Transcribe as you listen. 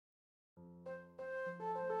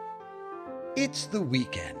It's the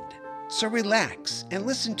weekend, so relax and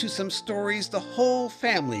listen to some stories the whole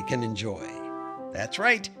family can enjoy. That's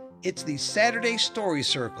right, it's the Saturday Story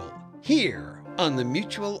Circle, here on the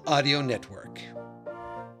Mutual Audio Network.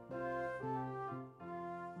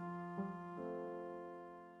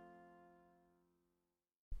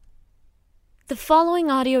 The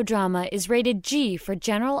following audio drama is rated G for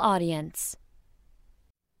general audience.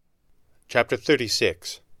 Chapter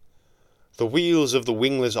 36. The wheels of the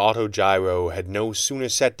wingless autogyro had no sooner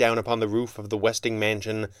set down upon the roof of the Westing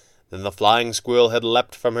mansion than the flying squirrel had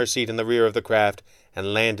leapt from her seat in the rear of the craft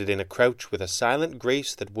and landed in a crouch with a silent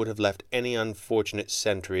grace that would have left any unfortunate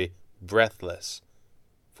sentry breathless,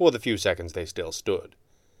 for the few seconds they still stood.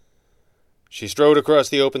 She strode across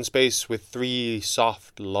the open space with 3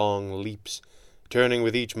 soft, long leaps, turning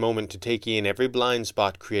with each moment to take in every blind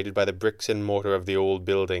spot created by the bricks and mortar of the old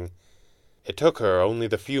building. It took her only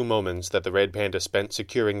the few moments that the Red Panda spent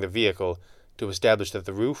securing the vehicle to establish that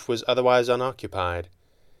the roof was otherwise unoccupied.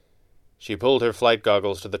 She pulled her flight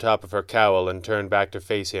goggles to the top of her cowl and turned back to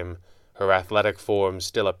face him, her athletic form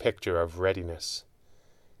still a picture of readiness.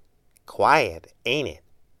 "Quiet, ain't it?"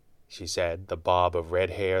 she said, the bob of red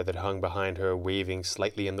hair that hung behind her waving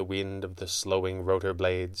slightly in the wind of the slowing rotor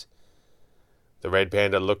blades. The Red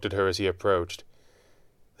Panda looked at her as he approached.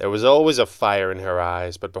 There was always a fire in her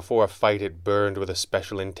eyes, but before a fight it burned with a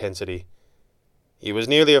special intensity. He was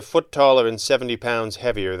nearly a foot taller and 70 pounds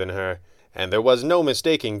heavier than her, and there was no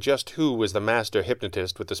mistaking just who was the master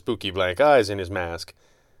hypnotist with the spooky blank eyes in his mask.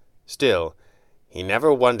 Still, he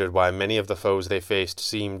never wondered why many of the foes they faced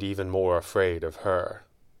seemed even more afraid of her.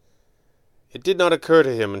 It did not occur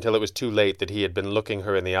to him until it was too late that he had been looking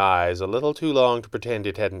her in the eyes a little too long to pretend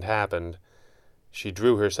it hadn't happened. She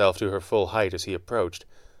drew herself to her full height as he approached,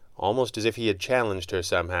 almost as if he had challenged her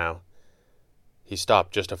somehow. He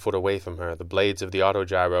stopped just a foot away from her. The blades of the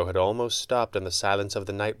autogyro had almost stopped, and the silence of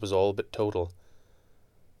the night was all but total.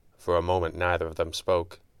 For a moment neither of them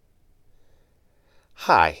spoke.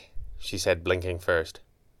 "Hi," she said, blinking first.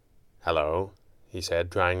 "Hello," he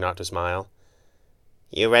said, trying not to smile.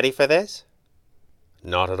 "You ready for this?"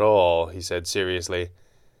 "Not at all," he said seriously.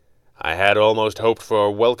 "I had almost hoped for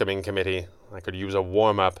a welcoming committee. I could use a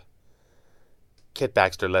warm-up." Kit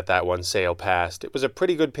Baxter let that one sail past. It was a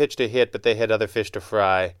pretty good pitch to hit, but they had other fish to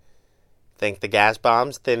fry. "Think the gas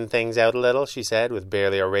bombs thin things out a little?" she said, with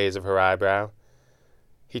barely a raise of her eyebrow.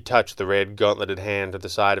 He touched the red gauntleted hand to the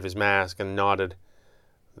side of his mask and nodded.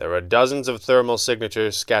 There were dozens of thermal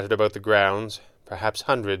signatures scattered about the grounds, perhaps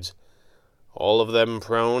hundreds, all of them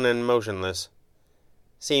prone and motionless.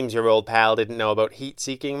 "Seems your old pal didn't know about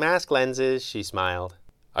heat-seeking mask lenses," she smiled.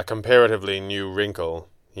 "A comparatively new wrinkle,"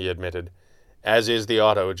 he admitted, "as is the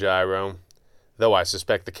autogyro, though I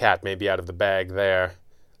suspect the cat may be out of the bag there.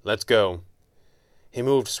 Let's go." He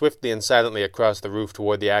moved swiftly and silently across the roof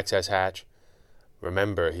toward the access hatch.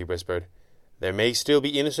 "Remember," he whispered, "there may still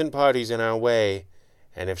be innocent parties in our way,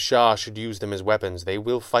 and if Shaw should use them as weapons, they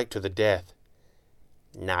will fight to the death."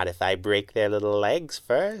 "Not if I break their little legs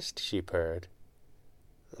first," she purred.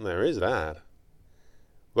 "There is that."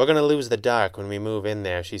 "We're going to lose the dark when we move in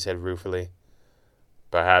there," she said ruefully.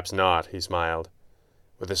 "Perhaps not," he smiled.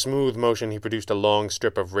 With a smooth motion he produced a long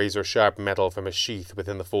strip of razor-sharp metal from a sheath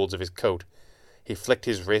within the folds of his coat. He flicked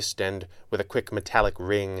his wrist, and, with a quick metallic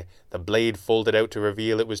ring, the blade folded out to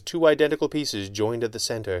reveal it was 2 identical pieces joined at the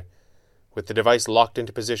center. With the device locked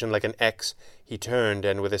into position like an X, he turned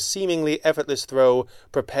and, with a seemingly effortless throw,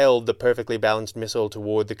 propelled the perfectly balanced missile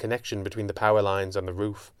toward the connection between the power lines on the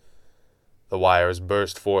roof. The wires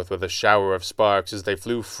burst forth with a shower of sparks as they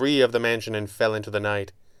flew free of the mansion and fell into the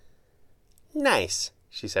night. "Nice,"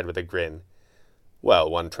 she said with a grin. "Well,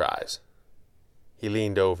 one tries." He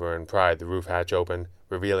leaned over and pried the roof hatch open,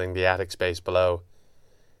 revealing the attic space below.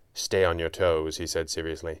 "Stay on your toes," he said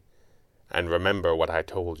seriously, "and remember what I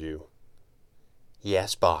told you."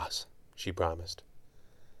 "Yes, boss," she promised.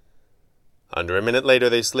 Under a minute later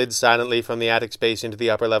they slid silently from the attic space into the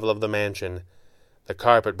upper level of the mansion. The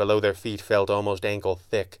carpet below their feet felt almost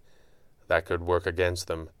ankle-thick. That could work against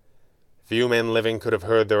them. Few men living could have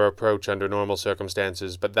heard their approach under normal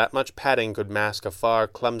circumstances, but that much padding could mask a far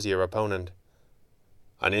clumsier opponent.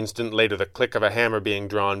 An instant later the click of a hammer being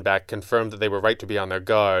drawn back confirmed that they were right to be on their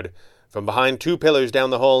guard. From behind 2 pillars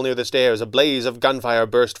down the hall near the stairs, a blaze of gunfire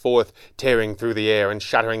burst forth, tearing through the air and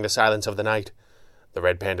shattering the silence of the night. The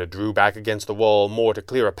Red Panda drew back against the wall, more to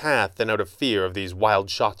clear a path than out of fear of these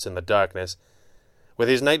wild shots in the darkness. With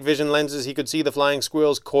his night vision lenses he could see the flying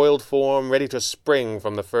squirrel's coiled form ready to spring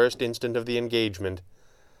from the first instant of the engagement.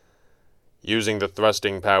 Using the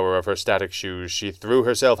thrusting power of her static shoes, she threw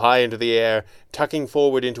herself high into the air, tucking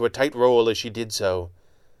forward into a tight roll as she did so.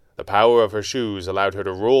 The power of her shoes allowed her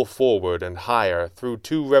to roll forward and higher through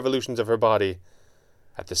 2 revolutions of her body.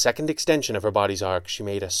 At the second extension of her body's arc, she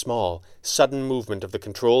made a small, sudden movement of the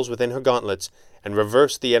controls within her gauntlets and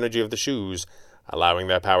reversed the energy of the shoes, allowing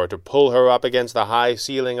their power to pull her up against the high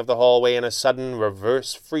ceiling of the hallway in a sudden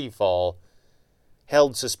reverse free fall.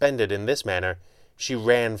 Held suspended in this manner, she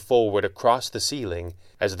ran forward across the ceiling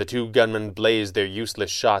as the 2 gunmen blazed their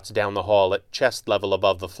useless shots down the hall at chest level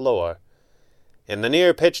above the floor. In the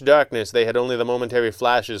near-pitch darkness they had only the momentary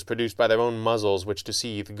flashes produced by their own muzzles which to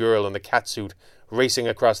see the girl in the catsuit racing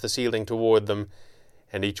across the ceiling toward them,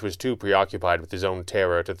 and each was too preoccupied with his own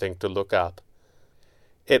terror to think to look up.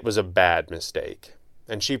 It was a bad mistake,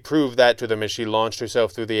 and she proved that to them as she launched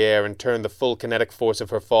herself through the air and turned the full kinetic force of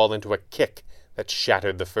her fall into a kick that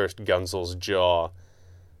shattered the first Gunsel's jaw.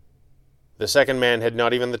 The second man had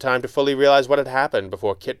not even the time to fully realize what had happened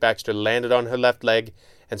before Kit Baxter landed on her left leg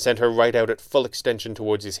and sent her right out at full extension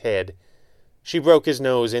towards his head. She broke his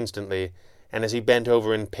nose instantly, and as he bent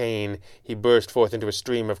over in pain, he burst forth into a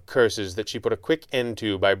stream of curses that she put a quick end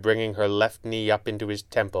to by bringing her left knee up into his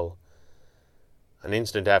temple. An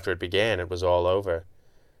instant after it began, it was all over.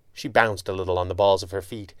 She bounced a little on the balls of her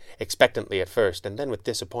feet, expectantly at first, and then with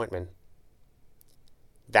disappointment.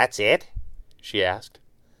 "That's it?" she asked.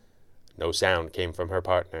 No sound came from her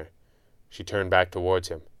partner. She turned back towards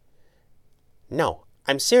him. "No,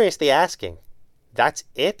 I'm seriously asking. That's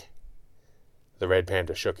it?" The Red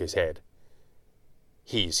Panda shook his head.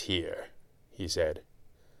 "He's here," he said.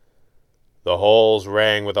 The halls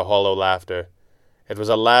rang with a hollow laughter. It was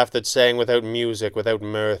a laugh that sang without music, without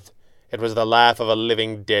mirth. It was the laugh of a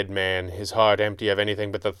living dead man, his heart empty of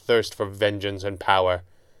anything but the thirst for vengeance and power.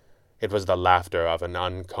 It was the laughter of an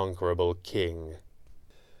unconquerable king.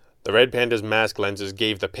 The Red Panda's mask lenses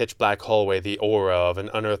gave the pitch-black hallway the aura of an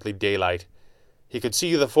unearthly daylight. He could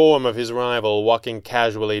see the form of his rival walking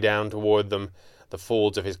casually down toward them, the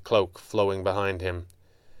folds of his cloak flowing behind him.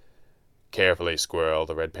 "Carefully, Squirrel,"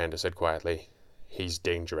 the Red Panda said quietly. "He's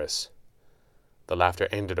dangerous." The laughter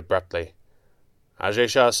ended abruptly. Ajay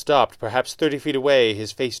Shah stopped, perhaps 30 feet away,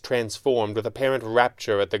 his face transformed with apparent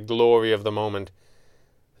rapture at the glory of the moment.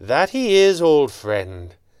 "That he is, old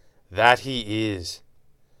friend. That he is."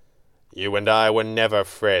 "You and I were never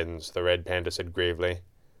friends," the Red Panda said gravely.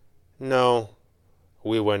 "No,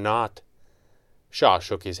 we were not." Shah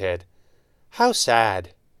shook his head. "How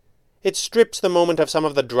sad. It strips the moment of some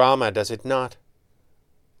of the drama, does it not?"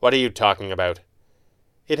 "What are you talking about?"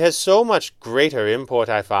 "It has so much greater import,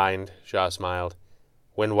 I find," Shah smiled,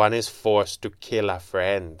 "when one is forced to kill a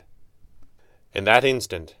friend." In that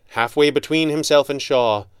instant, halfway between himself and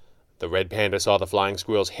Shaw, the Red Panda saw the flying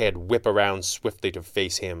squirrel's head whip around swiftly to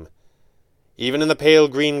face him. Even in the pale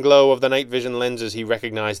green glow of the night vision lenses he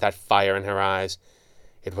recognized that fire in her eyes.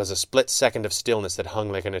 It was a split second of stillness that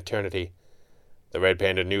hung like an eternity. The Red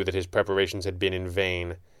Panda knew that his preparations had been in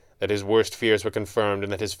vain, that his worst fears were confirmed,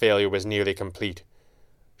 and that his failure was nearly complete.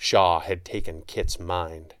 Shaw had taken Kit's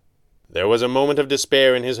mind. There was a moment of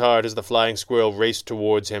despair in his heart as the flying squirrel raced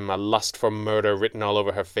towards him, a lust for murder written all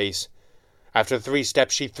over her face. After 3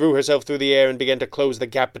 steps she threw herself through the air and began to close the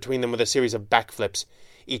gap between them with a series of backflips,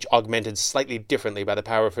 each augmented slightly differently by the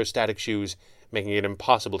power of her static shoes, making it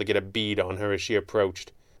impossible to get a bead on her as she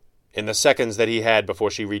approached. In the seconds that he had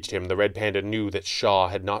before she reached him, the Red Panda knew that Shaw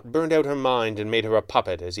had not burned out her mind and made her a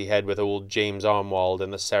puppet as he had with old James Armwald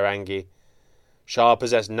and the Sarangi. Shaw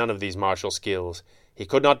possessed none of these martial skills. He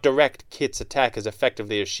could not direct Kit's attack as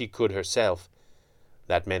effectively as she could herself.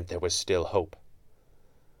 That meant there was still hope.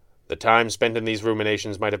 The time spent in these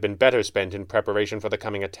ruminations might have been better spent in preparation for the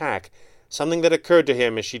coming attack, something that occurred to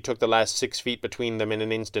him as she took the last 6 feet between them in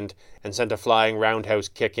an instant and sent a flying roundhouse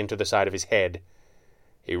kick into the side of his head.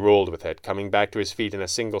 He rolled with it, coming back to his feet in a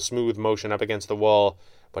single smooth motion up against the wall,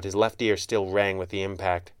 but his left ear still rang with the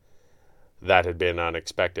impact. That had been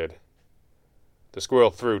unexpected. The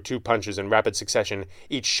squirrel threw 2 punches in rapid succession,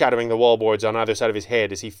 each shattering the wallboards on either side of his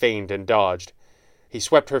head as he feigned and dodged. He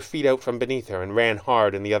swept her feet out from beneath her and ran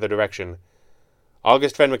hard in the other direction.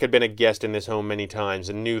 August Fenwick had been a guest in this home many times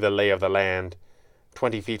and knew the lay of the land.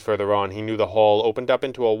 20 feet further on, he knew the hall opened up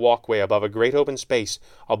into a walkway above a great open space,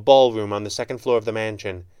 a ballroom on the 2nd floor of the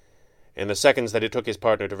mansion. In the seconds that it took his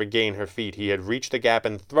partner to regain her feet, he had reached the gap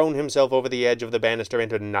and thrown himself over the edge of the banister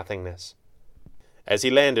into nothingness. As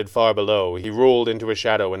he landed far below, he rolled into a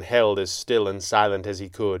shadow and held as still and silent as he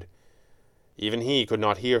could. Even he could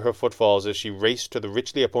not hear her footfalls as she raced to the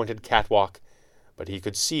richly appointed catwalk, but he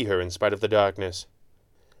could see her in spite of the darkness.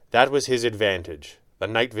 That was his advantage, the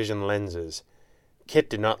night vision lenses.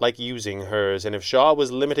 Kit did not like using hers, and if Shaw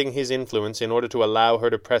was limiting his influence in order to allow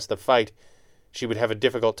her to press the fight, she would have a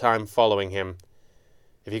difficult time following him.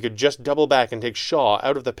 If he could just double back and take Shaw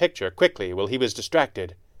out of the picture quickly while he was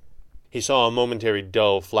distracted. He saw a momentary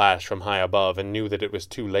dull flash from high above and knew that it was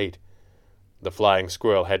too late. The flying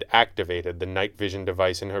squirrel had activated the night vision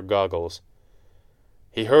device in her goggles.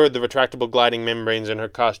 He heard the retractable gliding membranes in her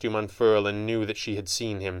costume unfurl and knew that she had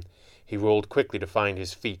seen him. He rolled quickly to find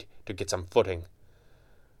his feet, to get some footing.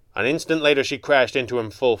 An instant later she crashed into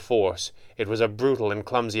him full force. It was a brutal and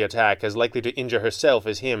clumsy attack, as likely to injure herself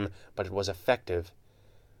as him, but it was effective.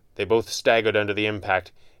 They both staggered under the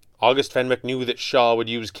impact. August Fenwick knew that Shaw would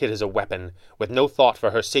use Kit as a weapon, with no thought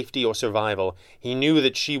for her safety or survival. He knew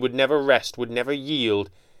that she would never rest, would never yield,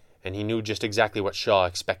 and he knew just exactly what Shaw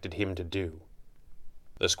expected him to do.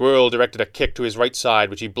 The squirrel directed a kick to his right side,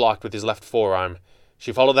 which he blocked with his left forearm.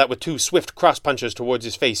 She followed that with 2 swift cross-punches towards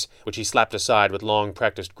his face, which he slapped aside with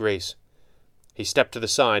long-practiced grace. He stepped to the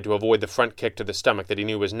side to avoid the front kick to the stomach that he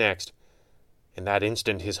knew was next. In that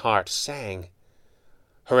instant his heart sang.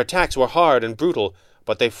 Her attacks were hard and brutal,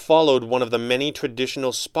 but they followed one of the many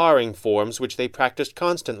traditional sparring forms which they practiced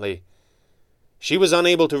constantly. She was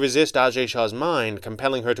unable to resist Ajay Shah's mind,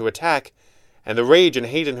 compelling her to attack, and the rage and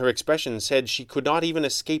hate in her expression said she could not even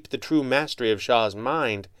escape the true mastery of Shah's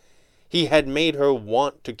mind. He had made her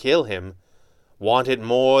want to kill him, want it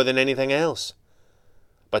more than anything else.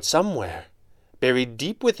 But somewhere, buried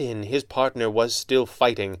deep within, his partner was still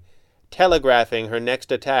fighting, telegraphing her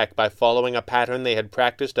next attack by following a pattern they had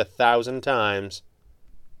practiced 1,000 times.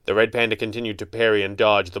 The red panda continued to parry and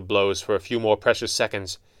dodge the blows for a few more precious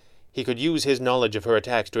seconds. He could use his knowledge of her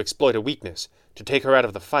attacks to exploit a weakness, to take her out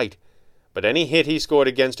of the fight, but any hit he scored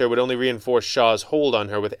against her would only reinforce Shah's hold on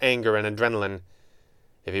her with anger and adrenaline.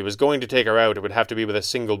 If he was going to take her out, it would have to be with a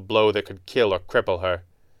single blow that could kill or cripple her.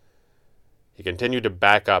 He continued to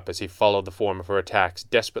back up as he followed the form of her attacks,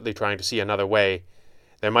 desperately trying to see another way.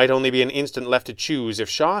 There might only be an instant left to choose if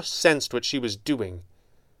Shah sensed what she was doing.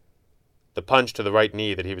 The punch to the right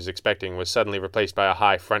knee that he was expecting was suddenly replaced by a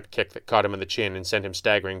high front kick that caught him in the chin and sent him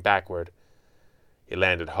staggering backward. He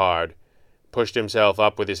landed hard, pushed himself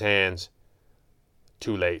up with his hands.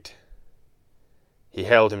 Too late. He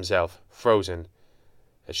held himself, frozen,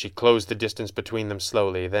 as she closed the distance between them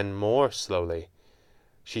slowly, then more slowly.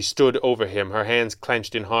 She stood over him, her hands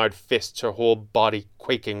clenched in hard fists, her whole body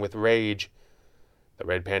quaking with rage. The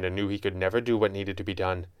red panda knew he could never do what needed to be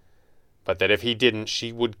done, but that if he didn't,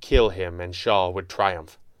 she would kill him and Shaw would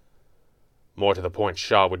triumph. More to the point,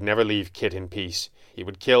 Shaw would never leave Kit in peace. He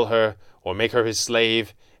would kill her, or make her his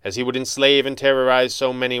slave, as he would enslave and terrorize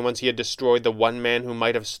so many once he had destroyed the one man who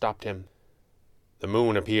might have stopped him. The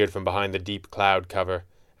moon appeared from behind the deep cloud cover,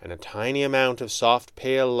 and a tiny amount of soft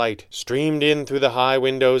pale light streamed in through the high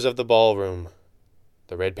windows of the ballroom.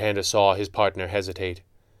 The red panda saw his partner hesitate.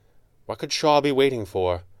 What could Shaw be waiting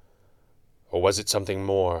for? Or was it something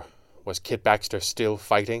more? Was Kit Baxter still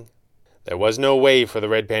fighting? There was no way for the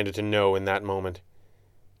red panda to know in that moment.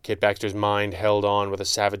 Kit Baxter's mind held on with a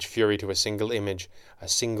savage fury to a single image, a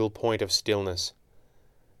single point of stillness.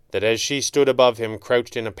 That as she stood above him,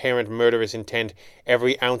 crouched in apparent murderous intent,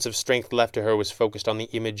 every ounce of strength left to her was focused on the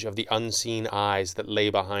image of the unseen eyes that lay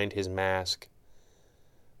behind his mask.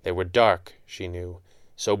 They were dark, she knew,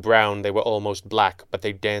 so brown they were almost black, but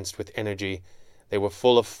they danced with energy. They were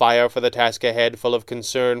full of fire for the task ahead, full of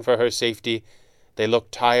concern for her safety. They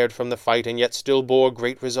looked tired from the fight, and yet still bore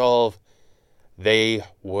great resolve. They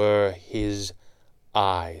were his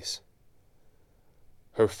eyes.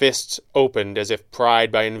 Her fists opened as if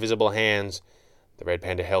pried by invisible hands. The red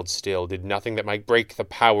panda held still, did nothing that might break the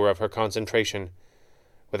power of her concentration.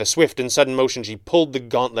 With a swift and sudden motion she pulled the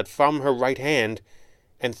gauntlet from her right hand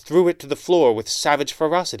and threw it to the floor with savage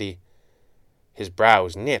ferocity. His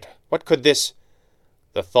brows knit. What could this...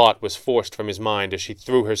 The thought was forced from his mind as she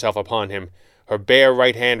threw herself upon him, her bare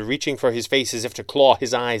right hand reaching for his face as if to claw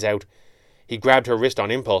his eyes out. He grabbed her wrist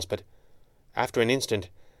on impulse, but after an instant,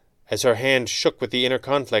 as her hand shook with the inner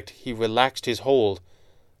conflict, he relaxed his hold,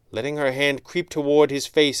 letting her hand creep toward his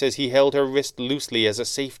face as he held her wrist loosely as a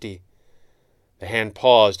safety. The hand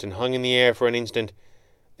paused and hung in the air for an instant,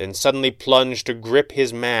 then suddenly plunged to grip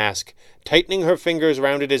his mask, tightening her fingers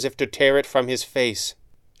round it as if to tear it from his face.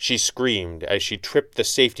 She screamed as she tripped the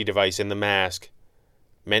safety device in the mask,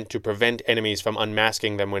 meant to prevent enemies from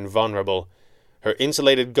unmasking them when vulnerable. Her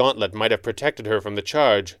insulated gauntlet might have protected her from the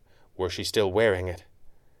charge, were she still wearing it.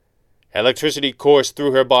 Electricity coursed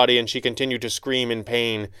through her body, and she continued to scream in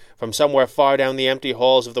pain. From somewhere far down the empty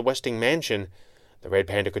halls of the Westing mansion, the red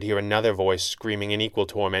panda could hear another voice screaming in equal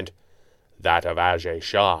torment, that of Ajay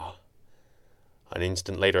Shah. An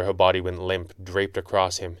instant later her body went limp, draped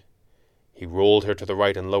across him. He rolled her to the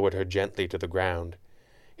right and lowered her gently to the ground.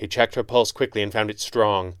 He checked her pulse quickly and found it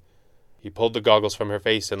strong. He pulled the goggles from her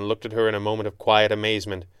face and looked at her in a moment of quiet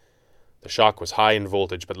amazement. The shock was high in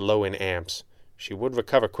voltage, but low in amps. She would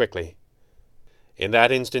recover quickly. In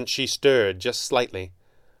that instant she stirred, just slightly.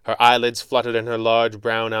 Her eyelids fluttered and her large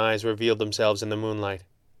brown eyes revealed themselves in the moonlight.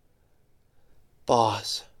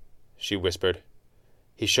 "Boss," she whispered.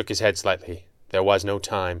 He shook his head slightly. There was no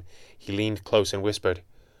time. He leaned close and whispered,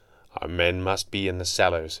 "Our men must be in the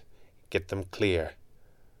cellars. Get them clear.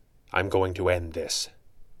 I'm going to end this."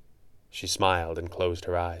 She smiled and closed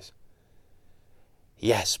her eyes.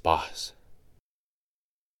 "Yes, boss."